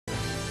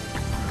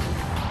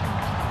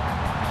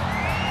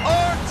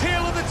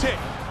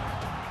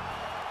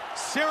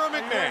Sara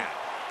McMann.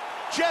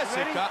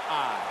 Jessica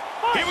I.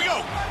 Here we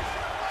go.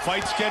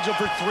 Fight scheduled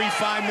for 3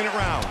 5-minute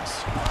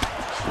rounds.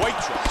 White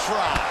trunks for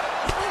I.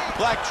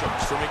 Black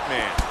trunks for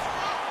McMann.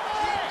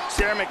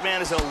 Sara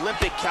McMann is an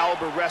Olympic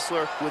caliber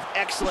wrestler with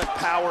excellent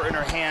power in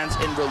her hands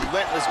and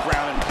relentless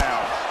ground and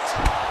pound.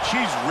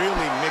 She's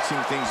really mixing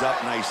things up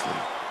nicely.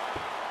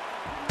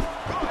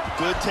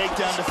 Good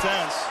takedown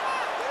defense.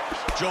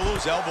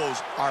 Jolo's elbows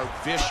are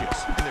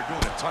vicious, and they're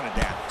doing a ton of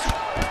damage.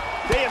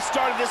 They have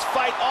started this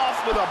fight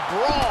off with a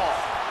brawl.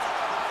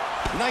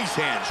 Nice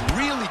hands,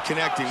 really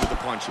connecting with the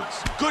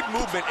punches. Good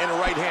movement and a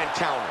right-hand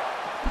counter.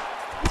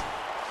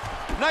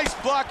 Nice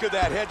block of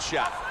that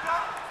headshot.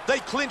 They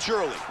clinch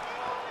early.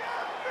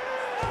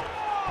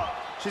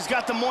 She's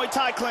got the Muay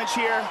Thai clinch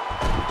here.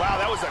 Wow,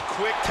 that was a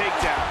quick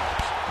takedown.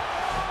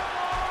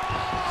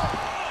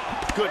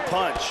 Good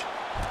punch.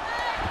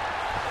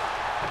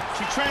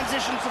 She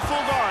transitions to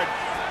full guard.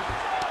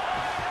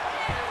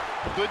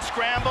 Good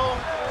scramble.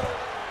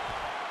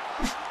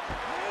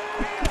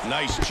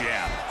 Nice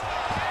jab.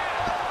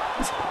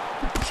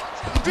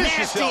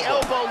 Nasty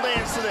elbow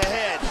lands to the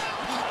head.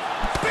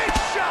 Big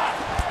shot!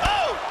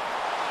 Oh!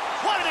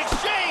 What an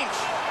exchange!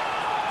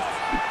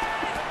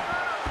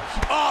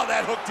 Oh,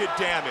 that hook did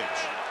damage.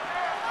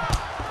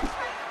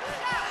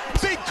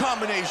 Big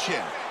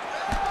combination.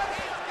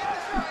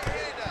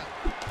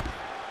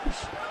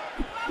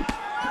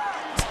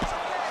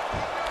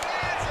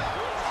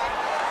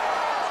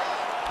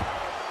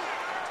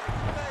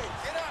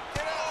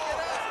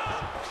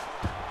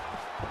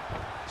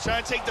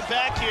 Trying to take the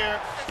back here.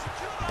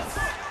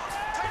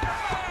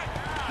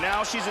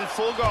 Now she's in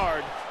full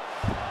guard.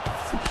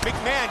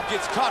 McMann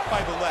gets caught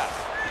by the left.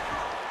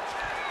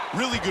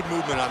 Really good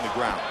movement on the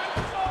ground.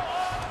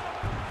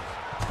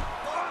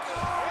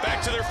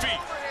 Back to their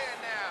feet.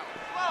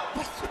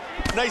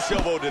 Nice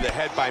elbow to the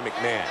head by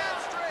McMann.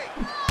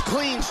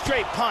 Clean,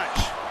 straight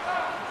punch.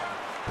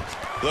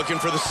 Looking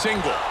for the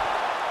single.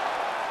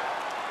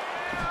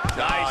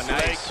 Nice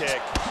leg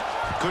kick.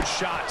 Good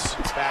shots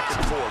back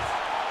and forth.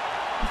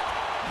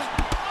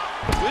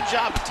 Good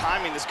job of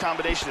timing this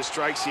combination of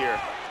strikes here.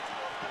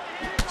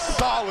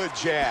 Solid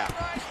jab.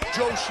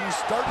 Joe, she's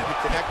started to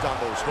connect on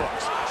those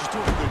hooks. She's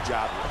doing a good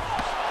job here.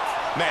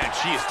 Man,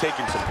 she is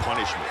taking some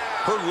punishment.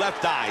 Her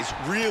left eye's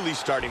really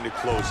starting to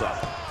close up.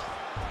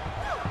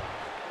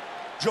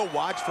 Joe,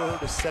 watch for her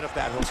to set up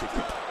that hook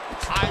again.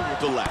 Eye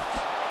with the left.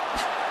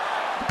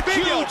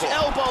 Big Huge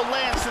elbow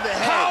lands to the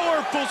head.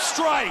 Powerful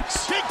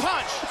strikes. Big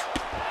punch.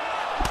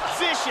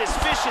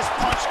 Vicious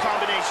punch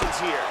combinations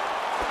here.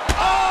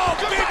 Oh,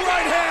 big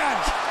right hand.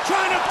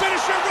 Trying to finish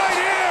it right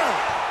here.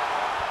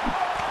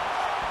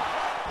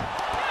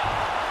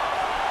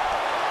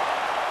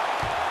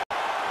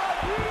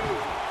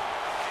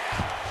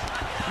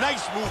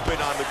 Nice movement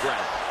on the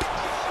ground.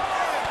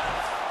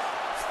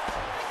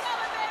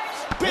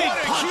 Big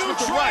punch with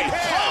the right.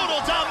 Total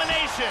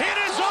domination. It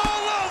is